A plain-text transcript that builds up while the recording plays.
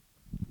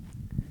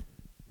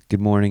Good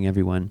morning,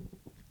 everyone.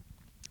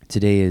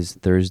 Today is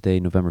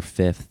Thursday, November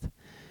 5th,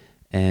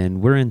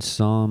 and we're in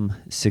Psalm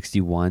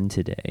 61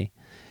 today.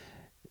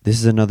 This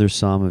is another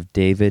psalm of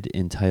David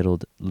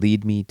entitled,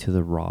 Lead Me to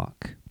the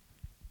Rock.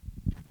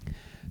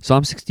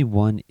 Psalm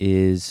 61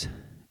 is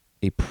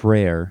a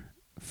prayer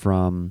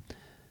from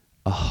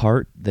a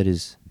heart that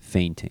is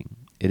fainting.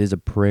 It is a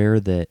prayer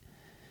that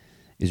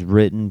is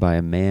written by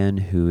a man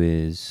who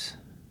is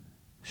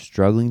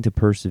struggling to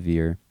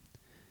persevere,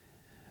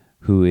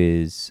 who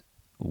is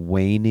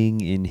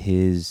waning in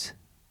his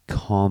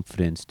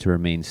confidence to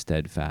remain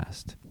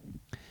steadfast.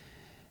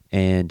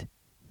 And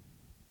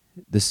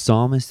the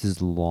psalmist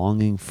is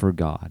longing for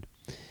God,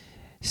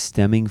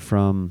 stemming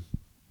from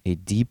a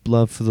deep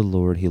love for the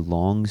Lord. He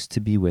longs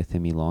to be with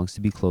him. He longs to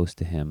be close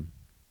to him.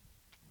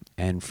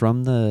 And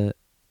from the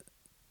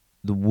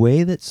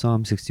way that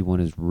Psalm 61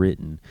 is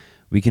written,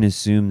 we can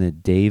assume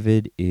that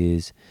David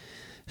is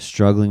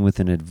struggling with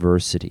an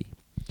adversity.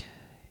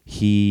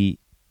 He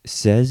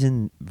says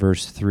in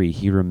verse 3,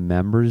 he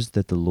remembers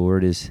that the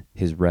Lord is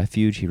his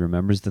refuge. He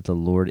remembers that the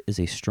Lord is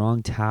a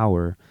strong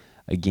tower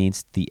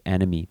against the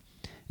enemy.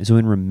 And so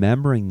in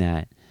remembering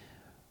that,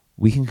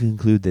 we can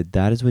conclude that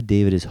that is what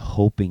David is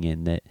hoping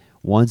in, that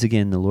once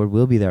again the Lord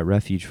will be that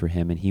refuge for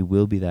him and he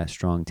will be that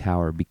strong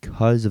tower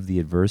because of the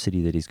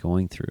adversity that he's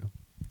going through.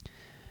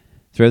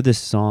 Throughout this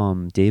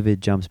psalm,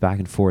 David jumps back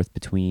and forth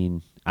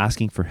between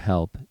asking for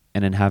help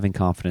and then having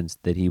confidence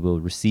that he will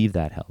receive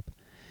that help.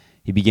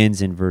 He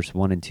begins in verse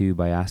 1 and 2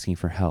 by asking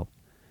for help.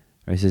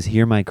 He says,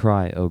 "Hear my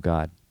cry, O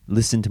God.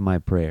 Listen to my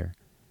prayer."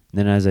 And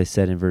then, as I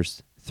said in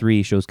verse 3,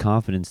 he shows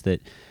confidence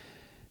that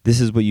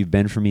this is what you've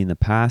been for me in the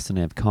past, and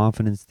I have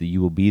confidence that you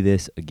will be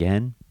this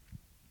again.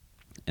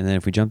 And then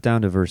if we jump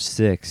down to verse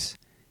 6,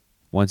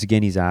 once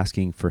again he's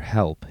asking for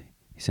help.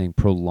 He's saying,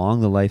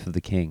 "Prolong the life of the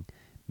king.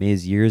 May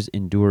his years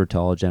endure to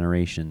all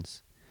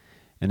generations."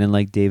 And then,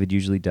 like David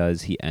usually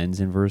does, he ends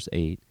in verse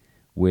 8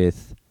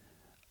 with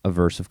a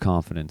verse of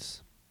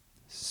confidence.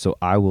 "So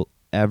I will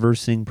ever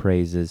sing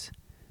praises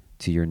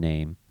to your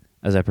name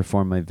as I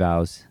perform my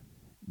vows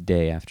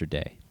day after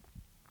day."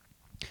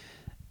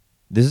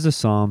 This is a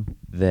psalm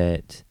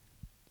that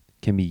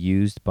can be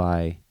used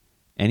by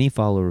any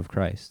follower of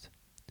Christ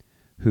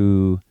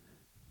who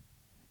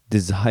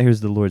desires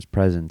the Lord's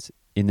presence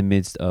in the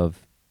midst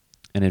of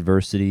an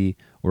adversity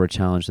or a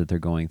challenge that they're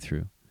going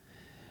through.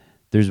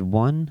 There's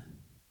one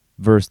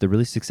verse that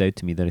really sticks out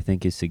to me that I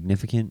think is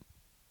significant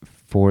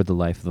for the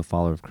life of the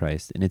follower of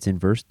Christ, and it's in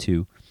verse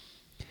 2,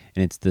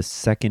 and it's the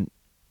second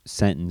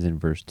sentence in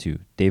verse 2.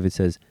 David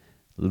says,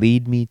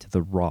 "Lead me to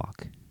the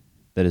rock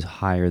that is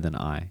higher than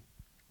I."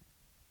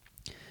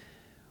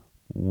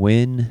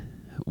 When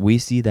we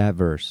see that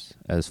verse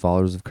as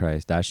followers of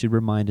Christ, that should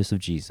remind us of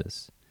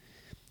Jesus.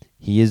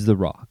 He is the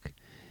rock.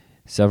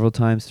 Several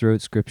times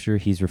throughout Scripture,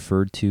 he's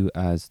referred to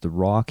as the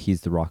rock.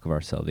 He's the rock of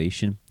our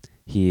salvation.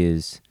 He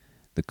is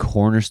the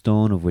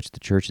cornerstone of which the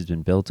church has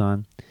been built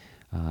on.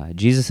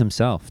 Jesus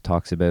himself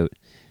talks about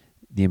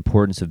the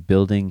importance of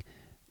building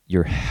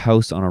your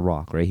house on a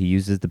rock, right? He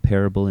uses the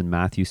parable in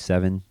Matthew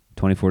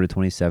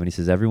 7:24-27. He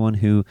says, "Everyone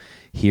who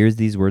hears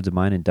these words of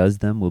mine and does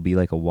them will be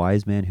like a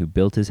wise man who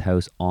built his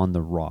house on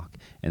the rock.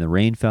 And the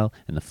rain fell,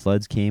 and the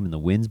floods came, and the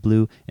winds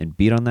blew and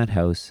beat on that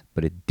house,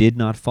 but it did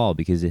not fall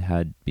because it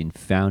had been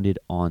founded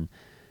on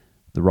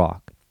the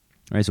rock."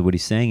 All right, so what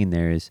he's saying in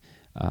there is,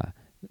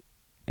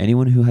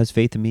 anyone who has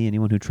faith in me,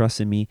 anyone who trusts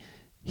in me,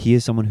 he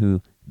is someone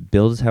who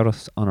builds his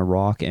house on a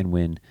rock, and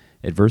when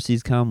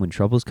adversities come, when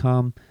troubles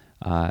come,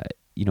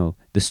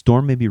 the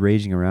storm may be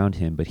raging around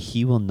him, but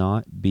he will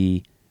not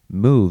be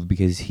moved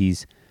because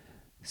he's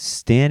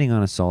standing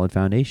on a solid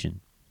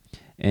foundation.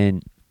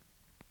 And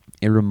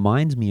it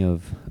reminds me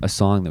of a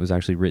song that was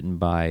actually written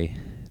by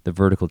the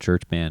Vertical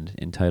Church Band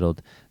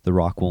entitled "The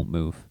Rock Won't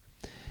Move."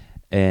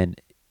 And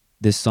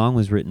this song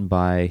was written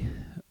by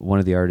one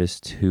of the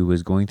artists who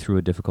was going through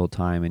a difficult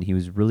time, and he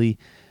was really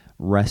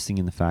resting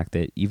in the fact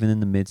that even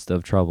in the midst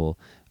of trouble,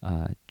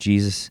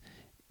 Jesus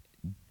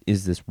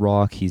is this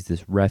rock, he's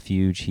this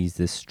refuge, he's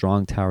this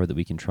strong tower that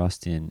we can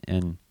trust in.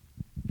 And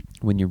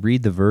when you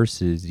read the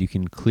verses, you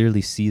can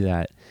clearly see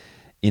that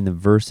in the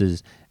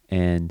verses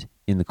and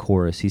in the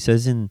chorus. He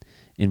says in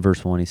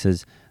verse 1, he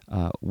says,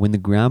 "When the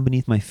ground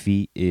beneath my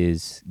feet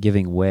is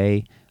giving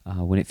way,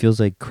 when it feels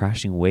like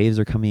crashing waves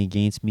are coming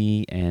against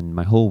me and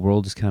my whole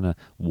world is kind of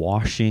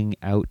washing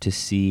out to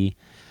sea,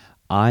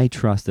 I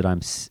trust that I'm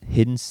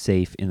hidden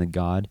safe in the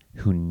God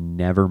who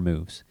never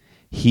moves.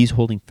 He's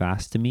holding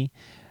fast to me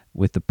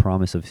with the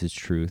promise of his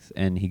truth."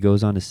 And he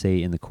goes on to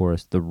say in the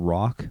chorus, "The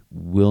rock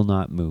will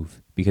not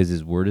move because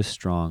his word is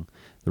strong.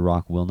 The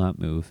rock will not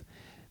move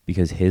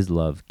because his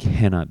love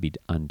cannot be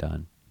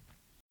undone."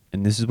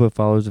 And this is what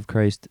followers of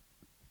Christ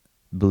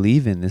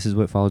believe in. This is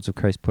what followers of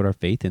Christ put our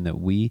faith in,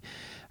 that we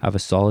have a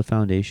solid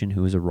foundation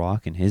who is a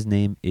rock, and his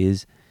name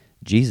is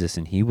Jesus,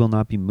 and he will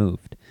not be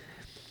moved.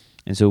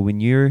 And so when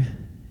you're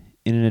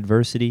in an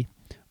adversity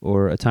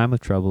or a time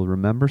of trouble,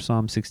 remember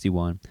Psalm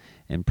 61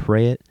 and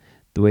pray it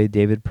the way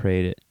David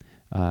prayed it.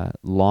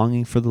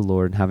 longing for the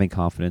Lord and having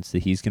confidence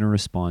that He's going to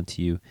respond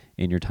to you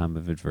in your time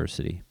of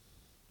adversity.